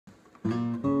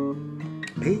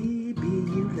Baby,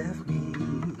 you left me.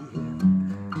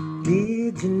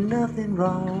 Did you nothing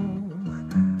wrong?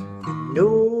 You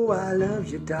know I love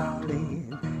you,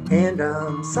 darling, and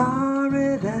I'm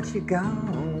sorry that you're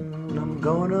gone. I'm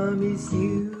gonna miss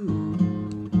you.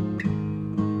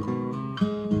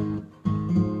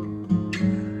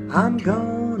 I'm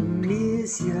gonna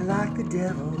miss you like the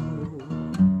devil.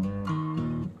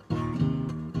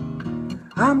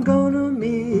 I'm gonna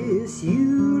miss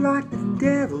you like the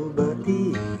devil, but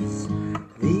these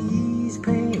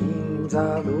pains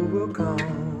I'll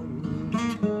overcome.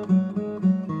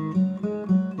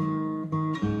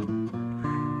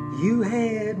 You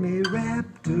had me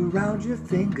wrapped around your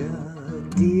finger,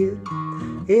 did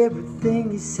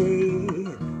everything you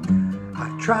said.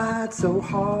 I tried so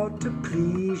hard to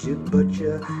please you, but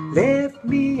you left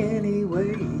me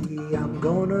anyway. I'm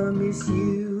gonna miss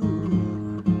you.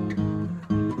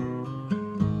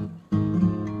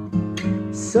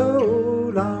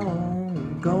 So long,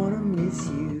 I'm gonna miss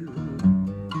you.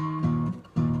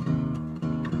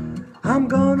 I'm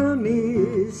gonna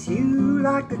miss you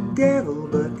like the devil,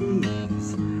 but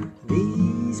these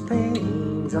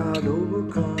pains I'll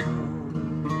overcome.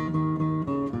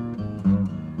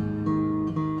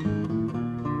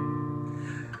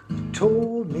 You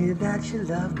told me that you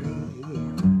loved me,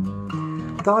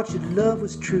 thought your love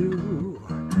was true.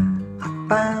 I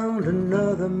found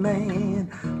another man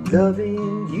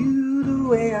loving you the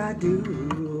way I do.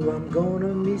 I'm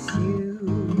gonna miss you.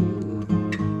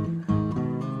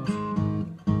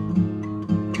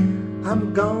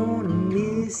 I'm gonna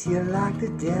miss you like the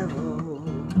devil.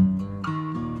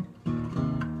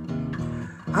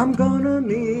 I'm gonna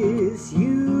miss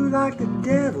you like the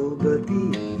devil, but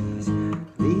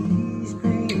these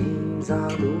pains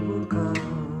I'll overcome.